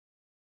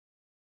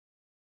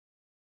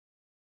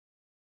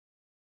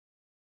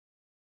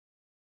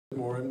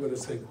more, I'm going to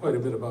say quite a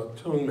bit about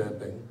tone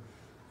mapping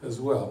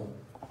as well.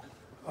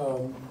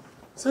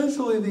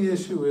 Essentially, the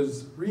issue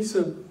is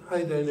recent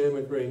high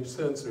dynamic range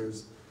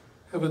sensors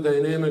have a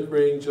dynamic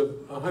range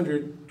of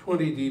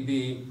 120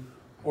 dB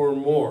or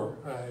more.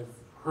 I've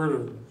heard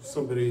of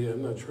somebody,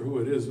 I'm not sure who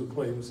it is, who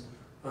claims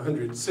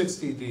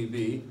 160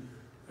 dB,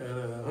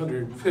 and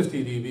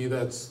 150 dB,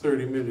 that's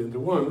 30 million to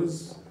 1,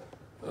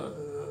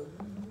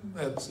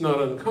 that's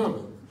not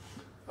uncommon.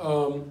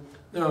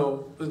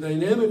 Now, the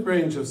dynamic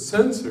range of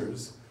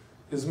sensors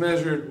is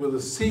measured with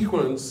a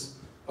sequence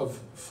of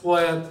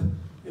flat,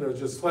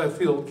 just flat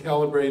field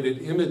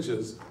calibrated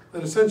images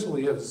that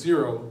essentially have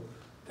zero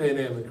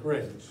dynamic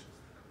range.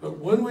 But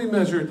when we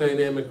measure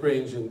dynamic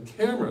range in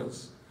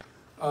cameras,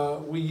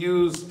 we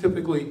use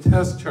typically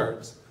test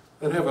charts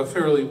that have a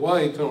fairly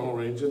wide tonal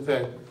range. In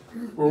fact,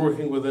 we're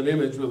working with an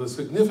image with a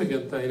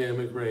significant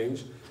dynamic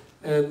range,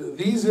 and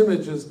these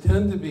images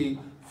tend to be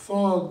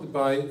fogged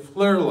by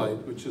flare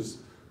light, which is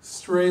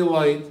stray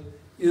light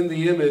in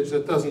the image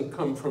that doesn't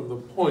come from the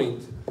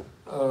point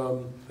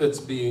that's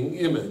being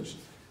imaged.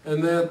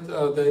 And that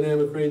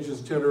dynamic range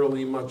is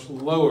generally much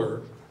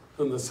lower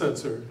than the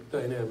sensor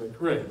dynamic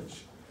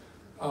range.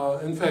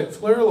 In fact,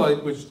 flare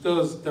light, which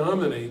does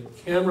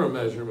dominate camera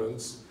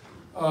measurements,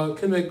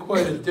 can make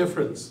quite a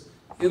difference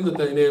in the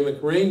dynamic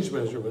range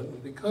measurement.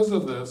 And because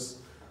of this,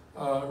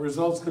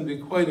 results can be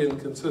quite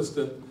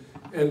inconsistent,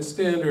 and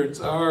standards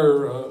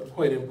are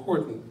quite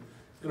important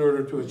in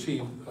order to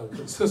achieve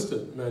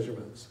consistent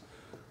measurements.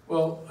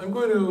 Well, I'm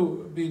going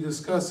to be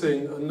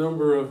discussing a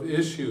number of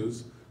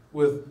issues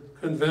with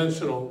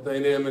conventional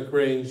dynamic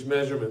range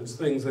measurements,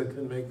 things that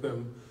can make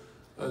them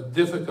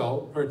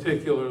difficult,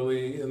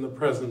 particularly in the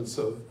presence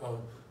of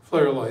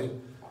flare light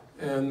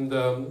and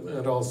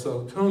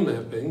also tone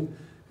mapping.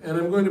 And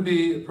I'm going to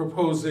be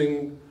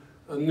proposing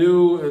a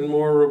new and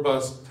more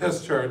robust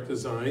test chart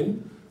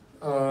design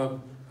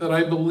that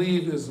I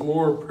believe is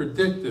more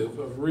predictive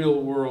of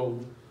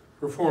real-world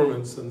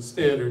performance than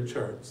standard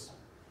charts.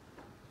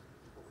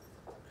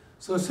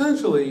 So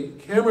essentially,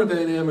 camera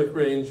dynamic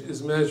range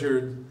is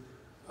measured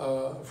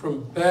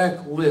from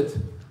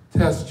backlit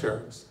test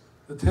charts.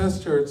 The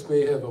test charts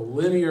may have a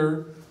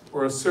linear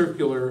or a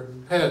circular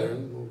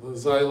pattern. The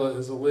Xyla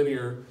is a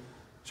linear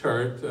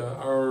chart.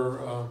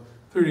 Our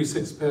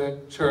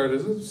 36-pack chart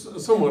is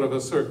somewhat of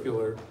a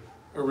circular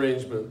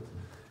arrangement.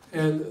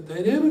 And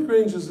dynamic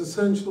range is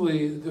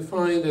essentially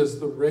defined as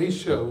the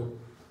ratio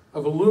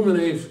of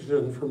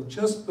illumination from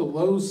just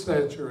below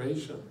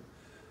saturation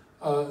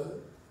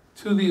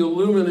to the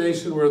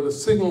illumination where the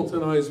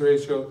signal-to-noise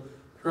ratio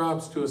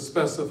drops to a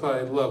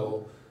specified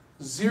level.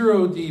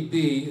 0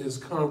 dB is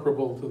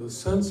comparable to the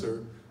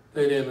sensor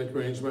dynamic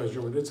range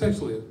measurement. It's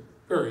actually a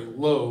very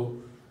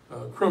low,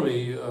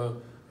 crummy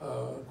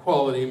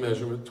quality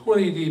measurement.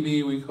 20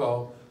 dB we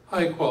call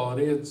high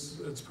quality.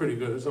 It's pretty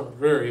good. It's not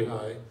very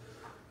high,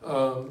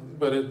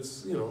 but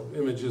it's,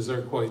 images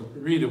are quite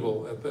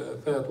readable at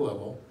that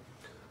level.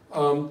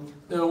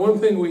 Now, one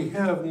thing we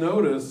have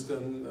noticed,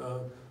 and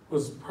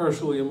was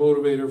partially a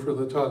motivator for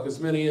the talk, is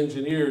many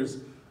engineers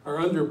are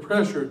under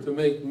pressure to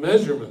make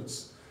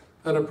measurements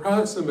that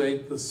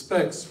approximate the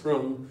specs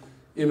from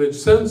image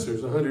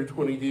sensors,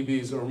 120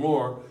 dBs or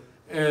more.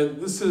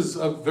 And this is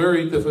a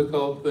very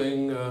difficult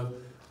thing.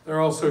 There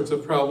are all sorts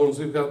of problems.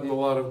 We've gotten a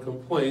lot of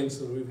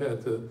complaints, and we've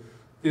had to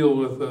deal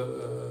with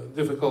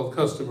difficult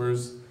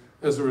customers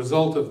as a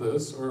result of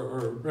this,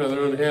 or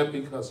rather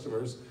unhappy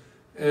customers.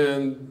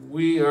 And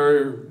we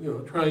are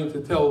trying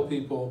to tell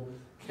people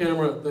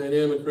camera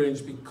dynamic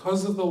range,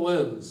 because of the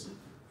lens,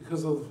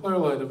 because of the flare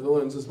light of the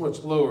lens, is much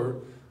lower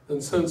than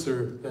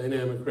sensor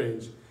dynamic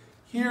range.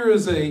 Here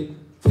is a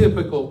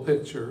typical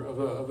picture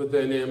of a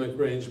dynamic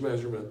range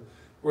measurement,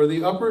 where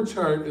the upper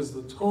chart is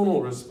the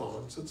tonal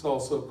response. It's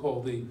also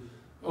called the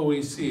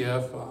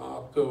OECF,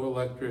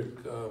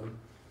 optoelectric,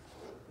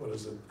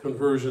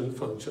 conversion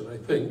function, I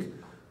think.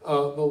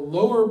 The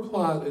lower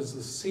plot is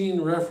the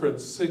scene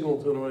reference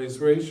signal-to-noise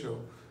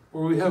ratio,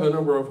 where we have a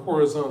number of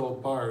horizontal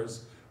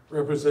bars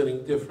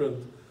representing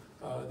different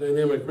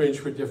dynamic range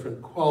for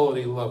different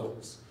quality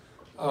levels.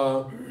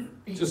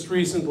 Just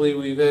recently,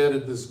 we've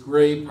added this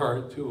gray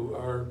part to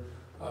our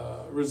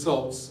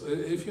results.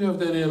 If you have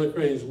dynamic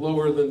range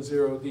lower than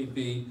 0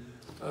 dB,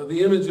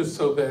 the image is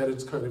so bad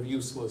it's kind of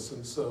useless,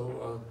 and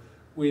so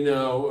we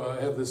now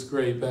have this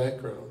gray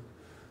background.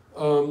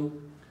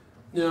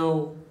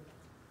 Now,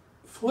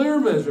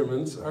 flare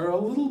measurements are a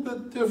little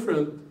bit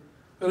different,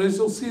 but as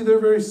you'll see, they're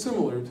very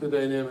similar to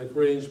dynamic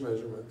range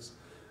measurements.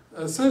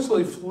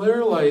 Essentially,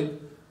 flare light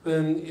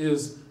then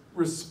is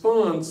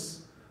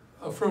response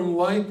from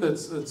light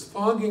that's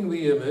fogging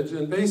the image,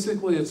 and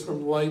basically it's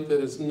from light that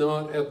is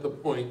not at the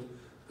point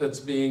that's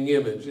being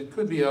imaged. It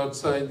could be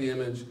outside the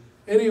image,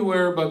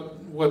 anywhere but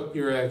what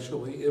you're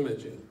actually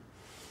imaging.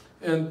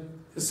 And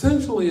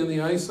essentially in the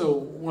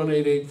ISO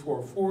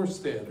 18844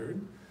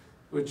 standard,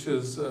 which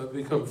has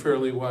become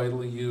fairly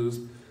widely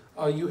used,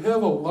 you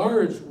have a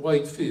large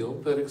white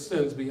field that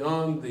extends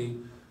beyond the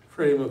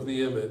frame of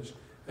the image,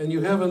 and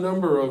you have a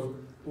number of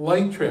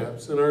light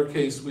traps. In our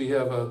case, we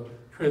have a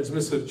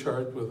transmissive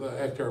chart with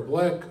Actar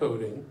black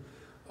coating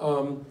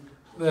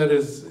that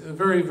is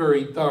very,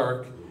 very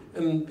dark.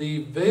 And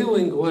the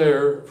veiling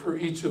glare for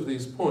each of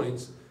these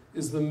points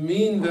is the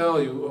mean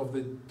value of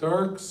the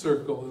dark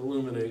circle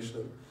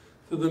illumination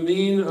to the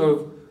mean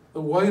of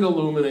the white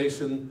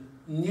illumination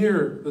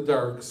near the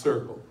dark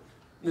circle.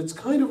 And it's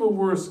kind of a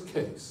worst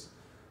case.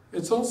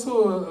 It's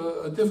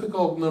also a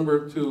difficult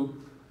number to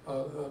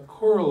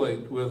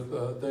correlate with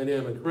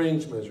dynamic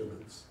range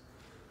measurements.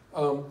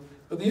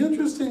 But the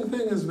interesting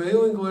thing is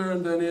veiling glare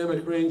and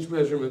dynamic range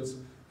measurements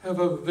have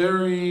a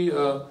very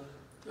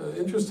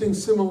interesting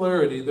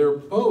similarity. They're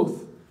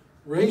both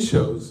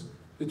ratios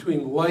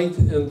between light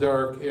and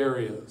dark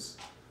areas.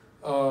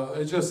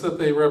 It's just that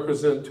they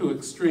represent two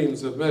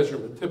extremes of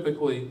measurement.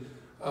 Typically,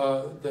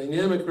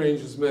 dynamic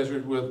range is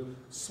measured with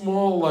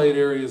small light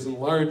areas and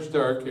large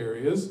dark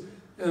areas,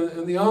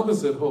 and the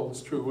opposite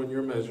holds true when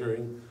you're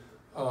measuring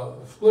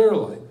flare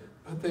light.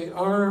 But they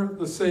are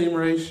the same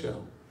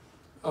ratio.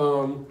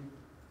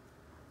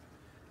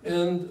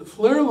 And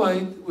flare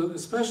light,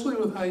 especially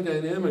with high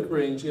dynamic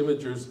range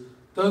imagers,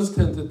 does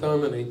tend to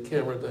dominate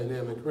camera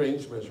dynamic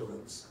range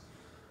measurements.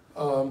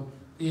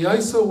 The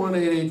ISO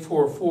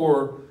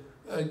 18844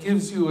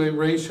 gives you a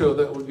ratio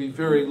that would be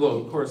very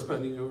low,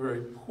 corresponding to a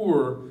very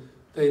poor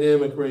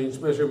dynamic range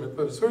measurement,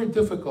 but it's very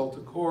difficult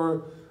to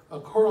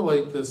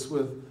correlate this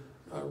with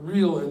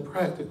real and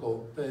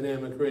practical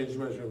dynamic range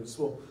measurements.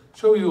 We'll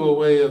show you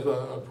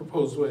a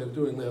proposed way of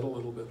doing that a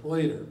little bit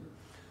later.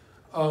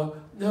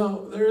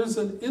 Now, there is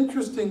an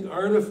interesting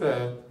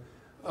artifact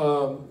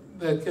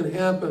that can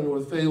happen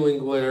with veiling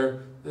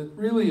glare that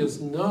really is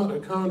not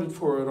accounted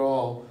for at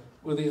all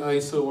with the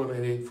ISO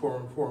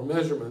 18844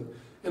 measurement,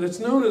 and it's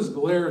known as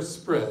glare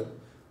spread.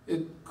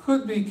 It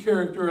could be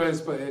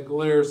characterized by a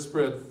glare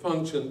spread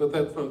function, but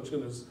that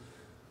function is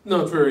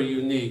not very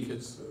unique.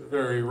 It's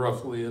very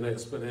roughly an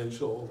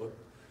exponential, but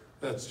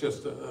that's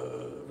just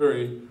a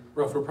very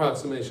rough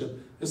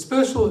approximation.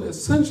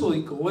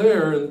 Essentially,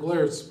 glare and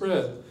glare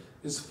spread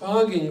is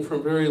fogging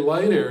from very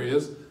light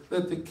areas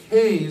that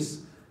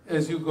decays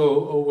as you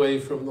go away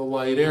from the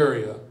light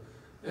area.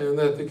 And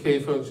that decay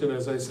function,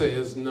 as I say,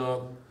 is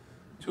not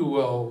too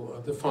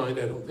well defined.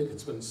 I don't think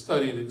it's been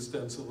studied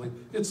extensively.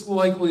 It's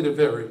likely to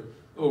vary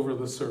over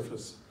the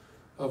surface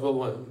of a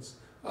lens.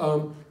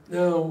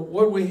 Now,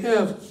 what we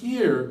have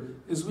here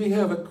is we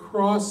have a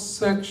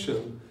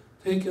cross-section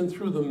taken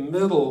through the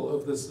middle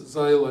of this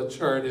Xyla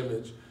chart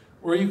image,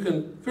 where you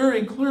can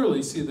very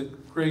clearly see the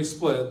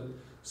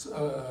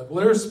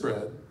glare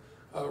spread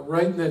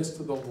right next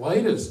to the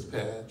lightest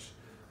patch.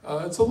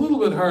 It's a little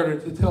bit harder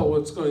to tell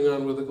what's going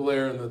on with the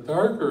glare in the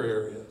darker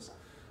areas.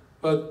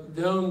 But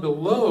down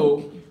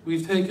below,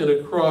 we've taken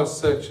a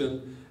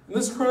cross-section, and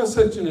this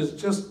cross-section is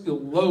just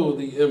below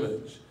the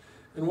image.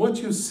 And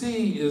what you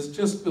see is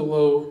just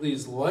below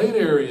these light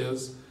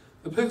areas,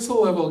 the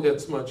pixel level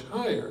gets much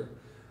higher,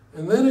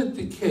 and then it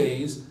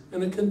decays,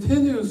 and it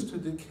continues to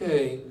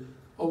decay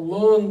a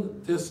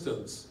long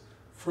distance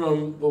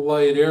from the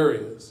light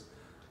areas.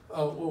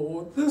 Well,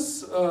 what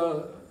this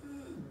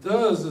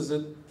does is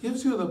it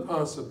gives you the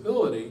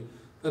possibility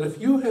that if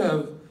you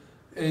have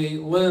a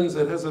lens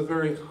that has a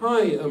very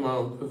high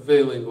amount of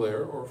veiling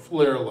glare or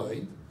flare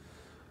light,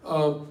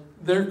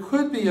 there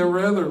could be a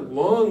rather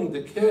long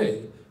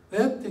decay.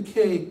 That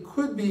decay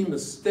could be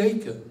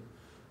mistaken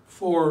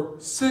for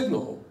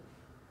signal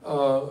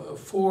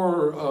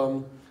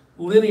for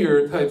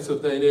linear types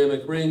of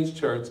dynamic range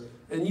charts,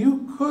 and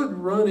you could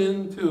run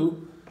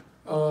into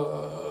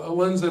a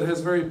lens that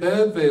has very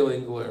bad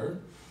veiling glare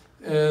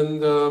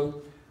and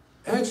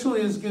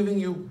actually is giving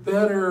you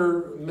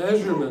better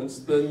measurements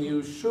than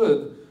you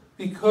should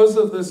because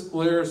of this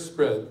glare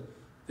spread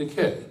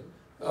decay.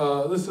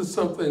 This is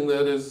something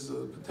that is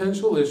a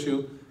potential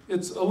issue.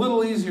 It's a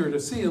little easier to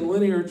see in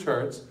linear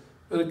charts,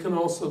 but it can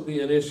also be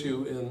an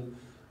issue in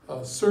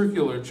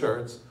circular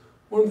charts.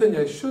 One thing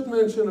I should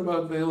mention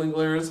about veiling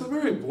glare, it's a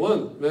very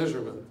blunt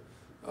measurement.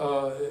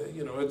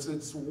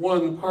 It's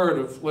one part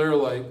of flare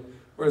light,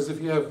 whereas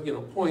if you have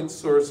point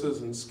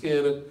sources and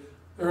scan it,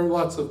 there are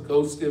lots of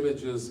ghost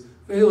images.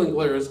 Veiling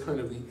glare is kind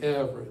of the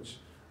average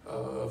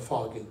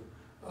fogging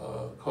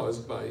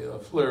caused by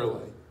flare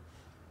light.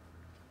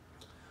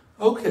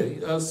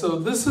 Okay, so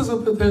this is a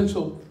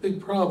potential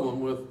big problem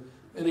with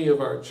any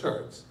of our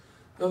charts.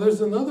 Now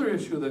there's another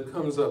issue that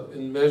comes up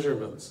in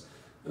measurements.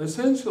 And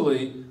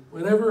essentially,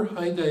 whenever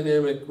high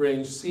dynamic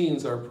range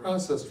scenes are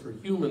processed for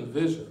human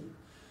vision,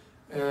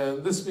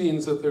 and this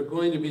means that they're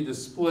going to be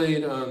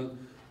displayed on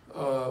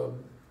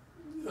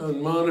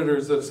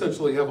monitors that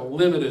essentially have a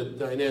limited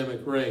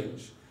dynamic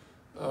range,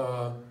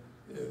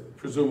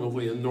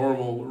 presumably in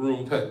normal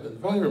room type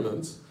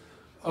environments,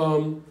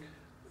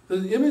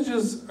 the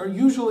images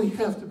usually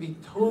have to be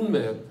tone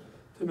mapped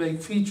to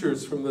make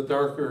features from the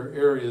darker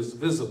areas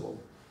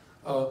visible.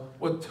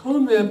 What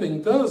tone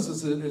mapping does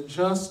is it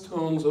adjusts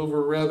tones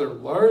over rather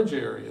large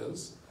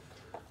areas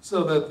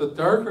so that the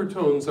darker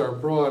tones are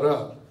brought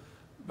up,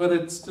 but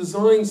it's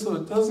designed so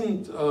it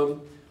doesn't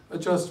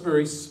adjust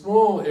very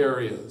small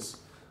areas.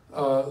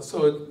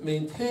 So it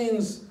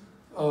maintains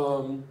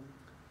local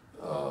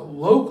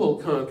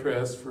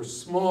contrast for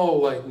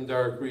small light and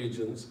dark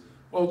regions,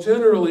 while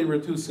generally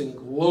reducing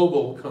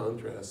global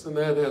contrast, and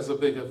that has a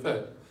big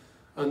effect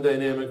on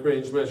dynamic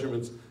range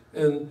measurements.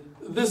 And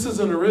this is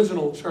an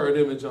original chart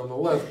image on the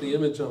left. The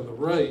image on the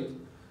right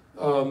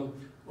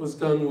was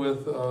done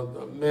with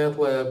a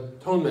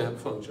MATLAB tone map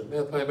function.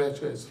 MATLAB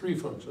actually has 3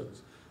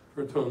 functions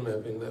for tone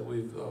mapping that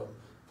we've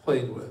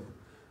played with.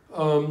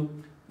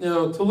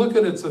 Now, to look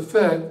at its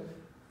effect,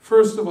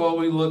 first of all,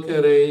 we look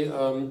at a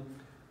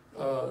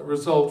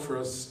result for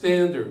a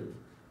standard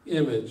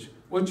image.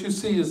 What you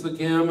see is the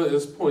gamma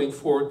is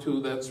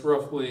 0.42. That's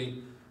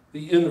roughly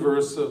the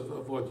inverse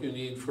of what you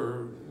need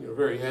for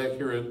very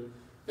accurate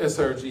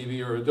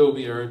sRGB or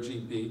Adobe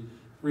RGB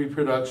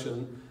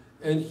reproduction.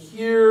 And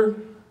here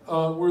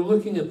we're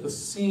looking at the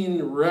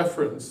scene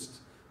referenced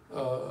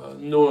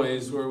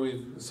noise, where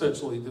we've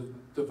essentially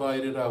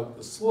divided out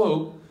the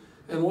slope.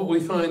 And what we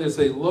find is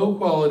a low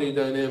quality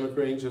dynamic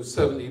range of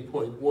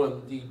 70.1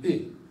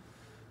 dB.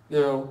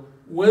 Now,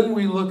 when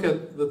we look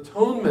at the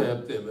tone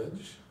mapped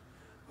image,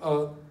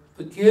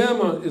 the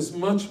gamma is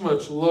much,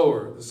 much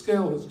lower. The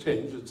scale has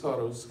changed, it's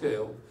auto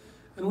scaled.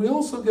 And we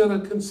also get a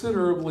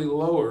considerably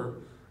lower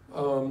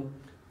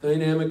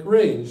dynamic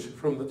range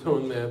from the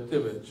tone mapped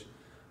image.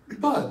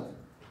 But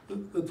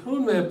the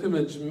tone mapped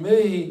image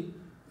may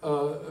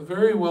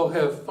very well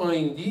have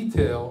fine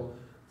detail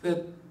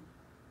that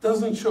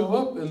doesn't show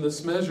up in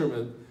this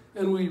measurement,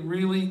 and we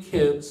really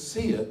can't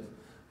see it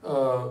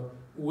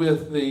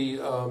with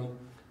the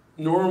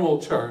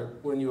normal chart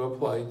when you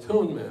apply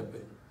tone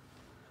mapping.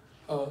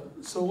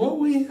 So what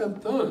we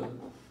have done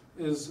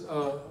is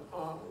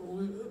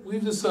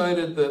we've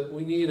decided that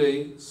we need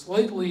a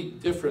slightly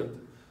different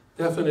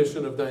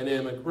definition of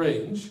dynamic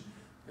range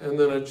and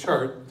then a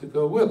chart to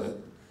go with it.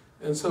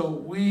 And so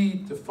we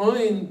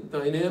define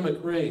dynamic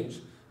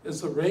range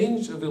as the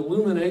range of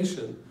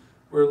illumination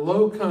where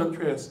low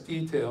contrast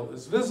detail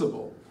is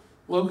visible.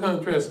 Low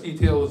contrast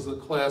detail is the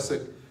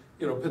classic,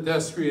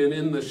 pedestrian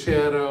in the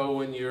shadow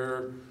when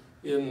you're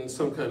in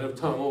some kind of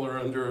tunnel or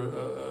under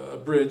a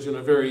bridge in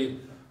a very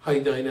high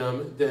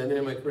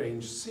dynamic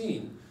range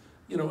scene.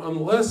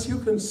 Unless you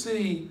can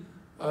see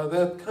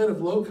that kind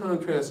of low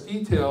contrast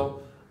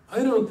detail,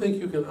 I don't think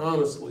you can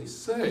honestly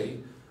say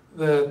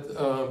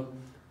that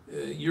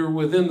you're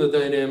within the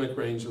dynamic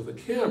range of the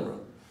camera.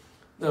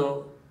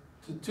 Now,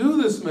 to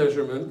do this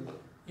measurement,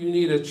 you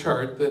need a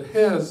chart that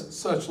has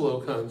such low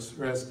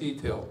contrast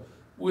detail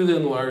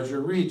within larger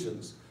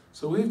regions.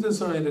 So we've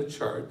designed a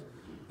chart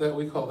that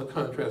we call the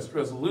contrast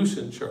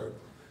resolution chart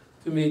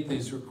to meet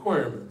these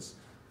requirements.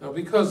 Now,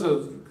 because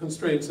of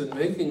constraints in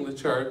making the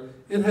chart,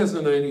 it has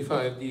a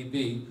 95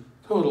 dB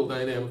total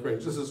dynamic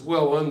range. This is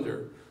well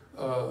under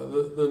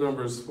the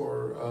numbers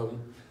for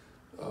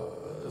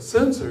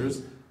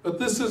sensors, but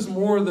this is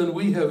more than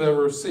we have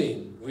ever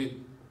seen.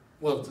 We'd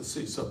love to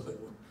see something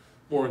with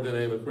more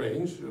dynamic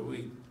range.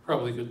 We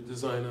probably could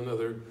design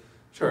another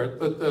chart,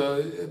 but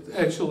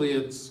actually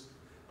it's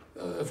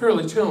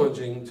fairly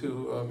challenging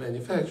to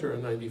manufacture a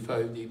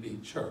 95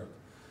 dB chart.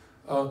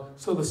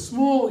 So the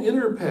small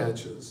inner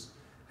patches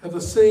have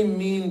the same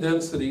mean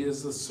density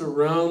as the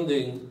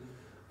surrounding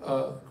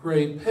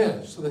gray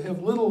patch, so they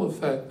have little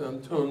effect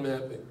on tone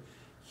mapping.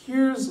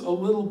 Here's a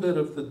little bit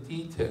of the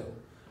detail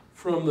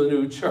from the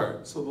new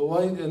chart. So the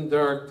light and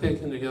dark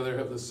taken together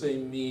have the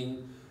same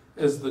mean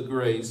as the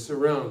gray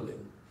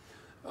surrounding.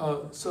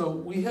 So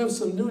we have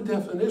some new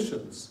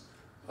definitions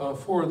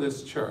for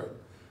this chart.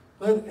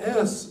 Let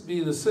S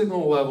be the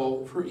signal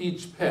level for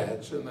each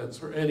patch, and that's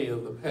for any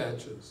of the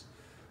patches.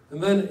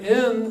 And then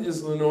N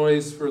is the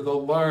noise for the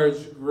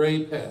large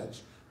gray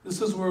patch.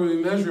 This is where we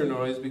measure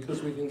noise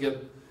because we can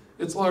get,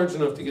 it's large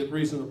enough to get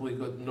reasonably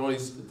good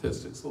noise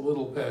statistics. The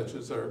little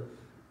patches are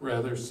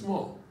rather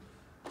small.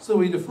 So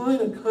we define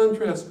a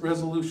contrast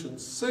resolution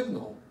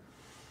signal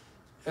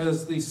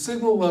as the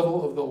signal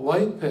level of the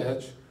light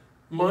patch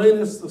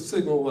minus the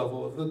signal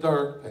level of the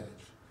dark patch.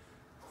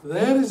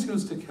 That is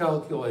used to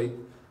calculate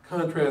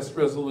contrast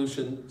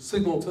resolution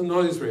signal to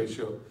noise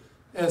ratio,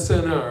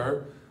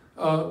 SNR,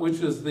 which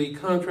is the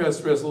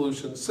contrast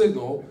resolution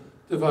signal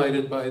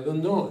divided by the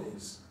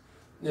noise.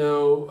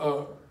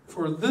 Now,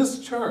 for this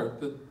chart,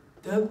 the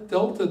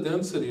delta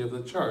density of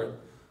the chart,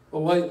 the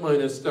light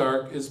minus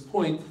dark, is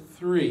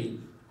 0.3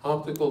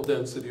 optical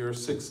density, or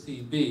 6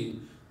 dB,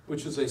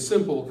 which is a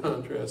simple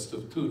contrast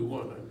of 2 to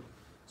 1. I'm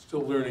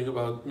still learning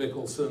about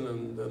Michelson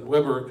and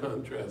Weber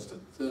contrast.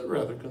 It's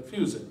rather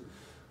confusing.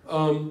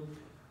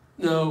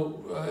 Now,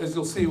 as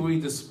you'll see, we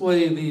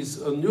display these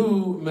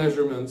new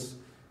measurements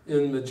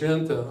in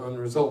magenta on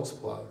results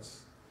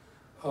plots.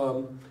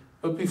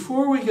 But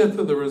before we get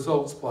to the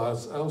results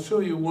plots, I'll show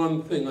you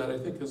one thing that I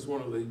think is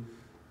one of the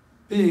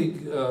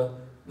big,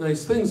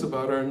 nice things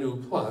about our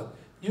new plot.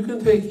 You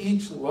can take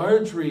each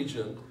large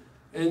region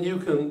and you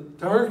can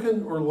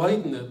darken or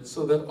lighten it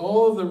so that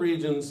all of the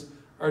regions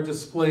are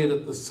displayed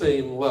at the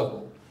same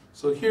level.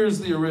 So here's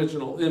the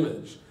original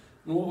image.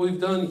 And what we've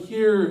done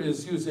here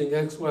is using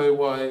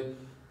XYY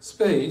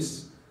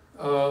space,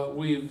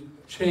 we've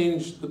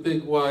change the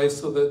big Y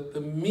so that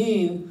the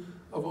mean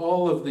of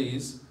all of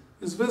these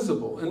is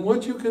visible. And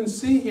what you can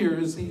see here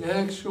is the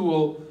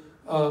actual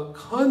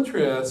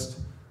contrast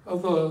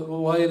of the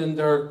light and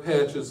dark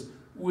patches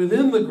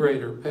within the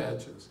greater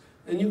patches.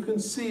 And you can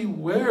see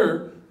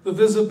where the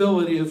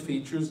visibility of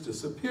features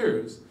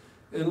disappears.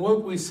 And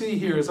what we see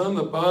here is on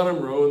the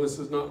bottom row, and this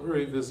is not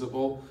very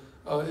visible,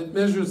 it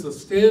measures the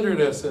standard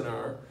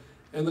SNR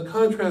and the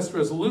contrast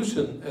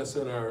resolution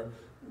SNR,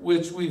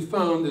 which we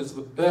found is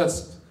the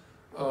best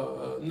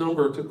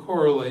number to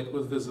correlate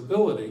with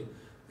visibility.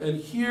 And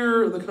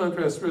here, the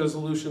contrast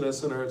resolution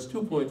SNR, it's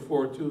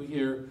 2.42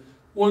 here,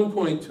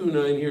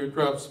 1.29 here,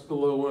 drops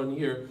below 1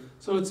 here.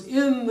 So it's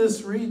in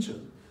this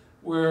region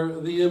where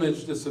the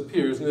image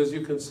disappears. And as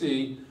you can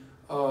see,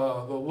 the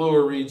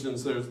lower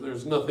regions,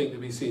 there's nothing to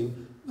be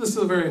seen. This is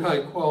a very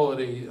high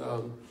quality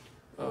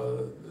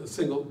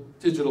single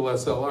digital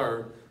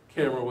SLR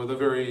camera with a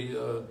very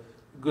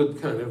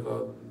good kind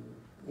of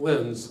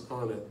lens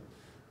on it.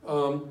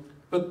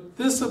 But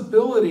this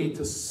ability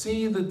to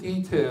see the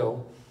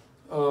detail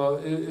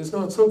is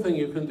not something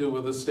you can do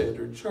with a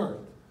standard chart.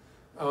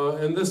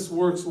 And this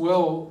works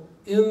well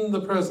in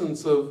the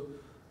presence of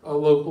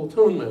local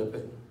tone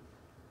mapping.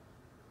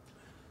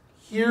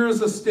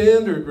 Here's a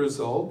standard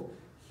result.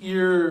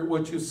 Here,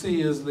 what you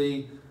see is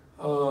the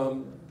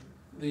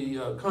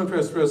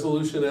contrast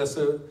resolution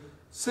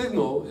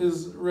signal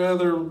is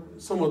rather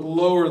somewhat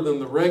lower than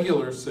the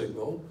regular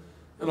signal.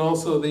 And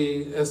also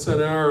the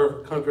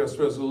SNR contrast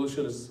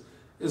resolution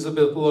is a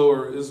bit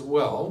lower as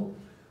well.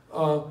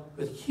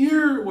 But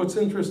here, what's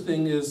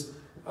interesting is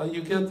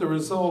you get the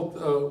result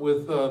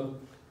with a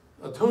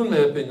tone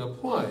mapping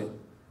applied.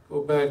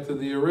 Go back to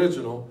the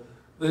original.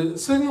 The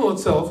signal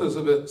itself is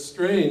a bit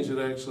strange. It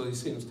actually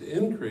seems to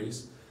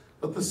increase.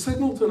 But the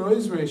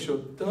signal-to-noise ratio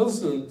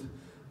doesn't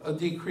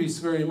decrease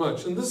very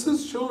much. And this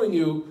is showing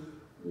you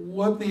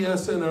what the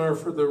SNR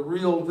for the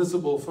real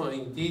visible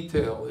fine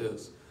detail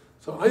is.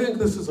 So I think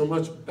this is a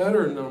much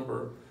better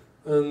number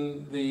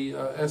than the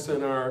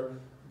SNR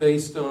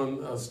based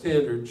on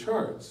standard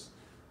charts.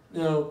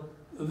 Now,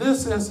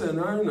 this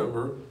SNR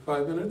number,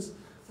 5 minutes,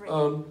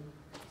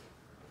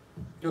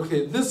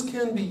 okay, this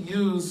can be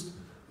used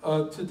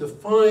to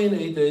define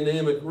a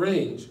dynamic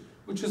range,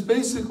 which is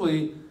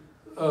basically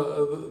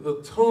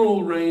the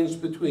tonal range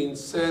between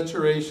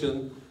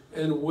saturation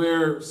and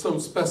where some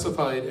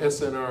specified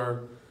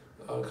SNR,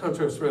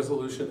 contrast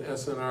resolution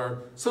SNR,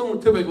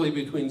 somewhere typically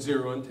between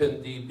 0 and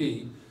 10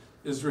 dB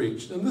is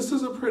reached. And this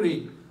is a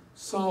pretty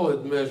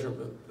solid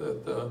measurement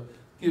that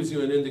gives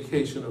you an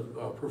indication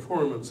of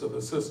performance of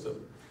a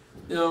system.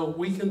 Now,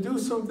 we can do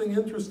something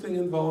interesting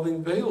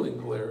involving veiling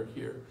glare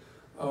here.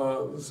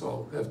 This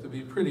I'll have to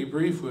be pretty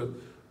brief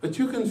with. But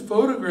you can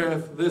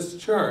photograph this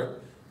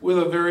chart with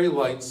a very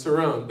light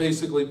surround.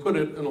 Basically, put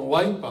it in a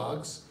light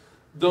box.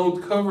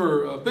 Don't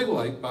cover a big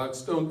light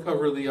box. Don't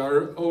cover the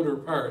outer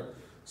part.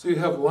 So you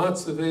have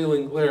lots of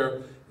veiling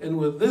glare. And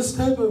with this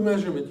type of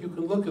measurement, you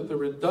can look at the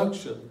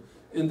reduction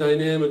in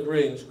dynamic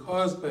range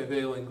caused by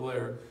veiling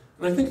glare.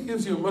 And I think it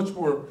gives you a much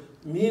more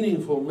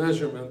meaningful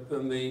measurement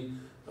than the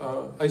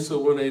ISO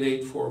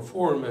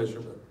 18844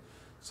 measurement.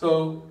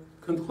 So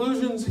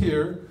conclusions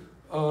here,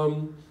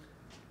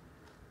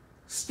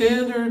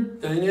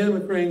 standard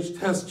dynamic range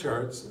test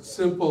charts,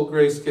 simple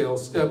grayscale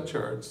step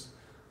charts,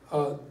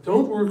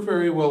 don't work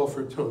very well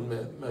for tone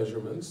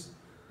measurements,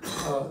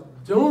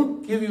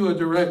 don't give you a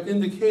direct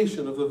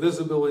indication of the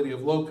visibility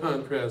of low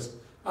contrast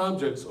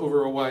objects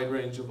over a wide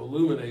range of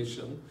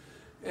illumination,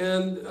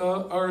 and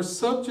are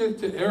subject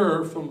to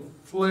error from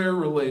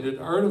flare-related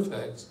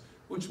artifacts,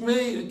 which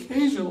may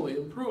occasionally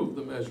improve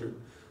the measured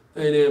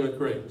dynamic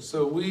range.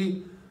 So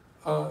we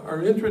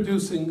are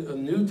introducing a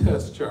new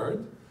test chart,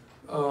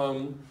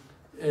 and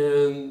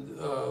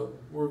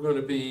we're going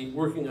to be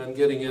working on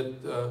getting it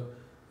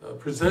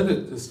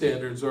presented to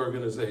standards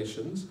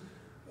organizations,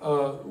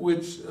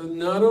 which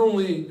not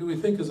only do we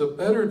think is a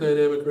better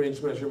dynamic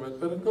range measurement,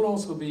 but it can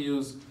also be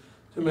used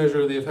to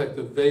measure the effect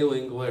of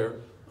veiling glare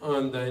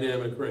on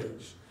dynamic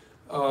range.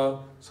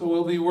 So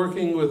we'll be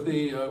working with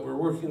the, we're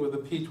working with the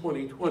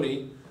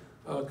P2020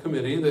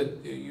 committee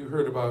that you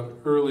heard about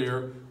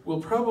earlier. We'll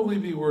probably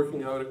be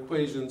working out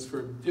equations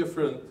for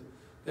different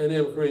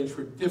dynamic range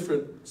for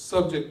different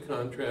subject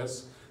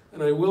contrasts,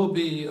 and I will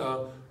be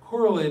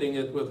correlating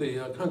it with the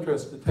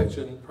contrast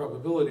detection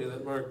probability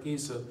that Mark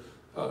Giese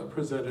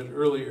presented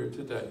earlier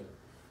today.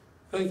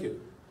 Thank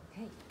you.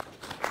 Okay.